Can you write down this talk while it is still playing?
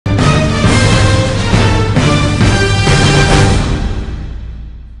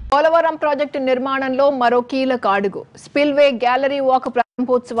Polavaram Project నిర్మాణంలో మరో కీలక అడుగు స్పిల్వే గ్యాలరీ వాక్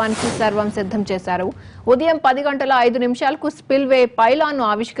ప్రారంభోత్సవానికి సర్వం సిద్ధం చేశారు. ఉదయం 10:05 స్పిల్వే పైలాన్ను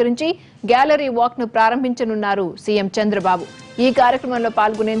ఆవిష్కరించి గ్యాలరీ వాక్ ను ప్రారంభించనున్నారు సీఎం చంద్రబాబు. ఈ కార్యక్రమంలో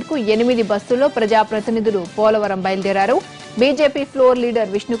పాల్గొనేందుకు 8 బస్సుల్లో ప్రజాప్రతినిధులు పోలవరం బయలుదేరారు. BJP floor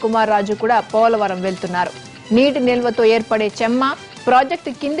leader Vishnukumar Raju కూడా పోలవరం వెళ్తున్నారు. నీటి నిల్వతో ఏర్పడే చెమ్మ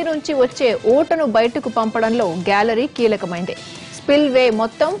ప్రాజెక్టు కింది నుంచి వచ్చే ఊటను బయటకు పంపడంలో గ్యాలరీ కీలకమైంది. స్పిల్వే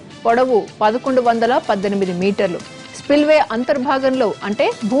మొత్తం పొడవు 1118 మీటర్లు. స్పిల్వే అంతర్భాగంలో అంటే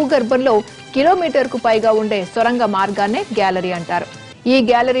భూగర్భంలో కిలోమీటర్కు పైగా ఉండే సొరంగ మార్గాన్నే గ్యాలరీ అంటారు. ఈ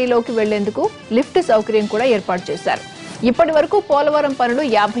గ్యాలరీలోకి వెళ్లేందుకు లిఫ్ట్ సౌకర్యం కూడా ఏర్పాటు చేశారు. ఇప్పటి వరకు పోలవరం పనులు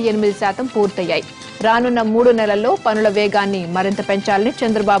 58% పూర్తయ్యాయి. రానున్న 3 నెలల్లో పనుల వేగాన్ని మరింత పెంచాలని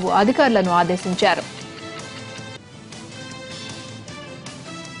చంద్రబాబు అధికారులను ఆదేశించారు.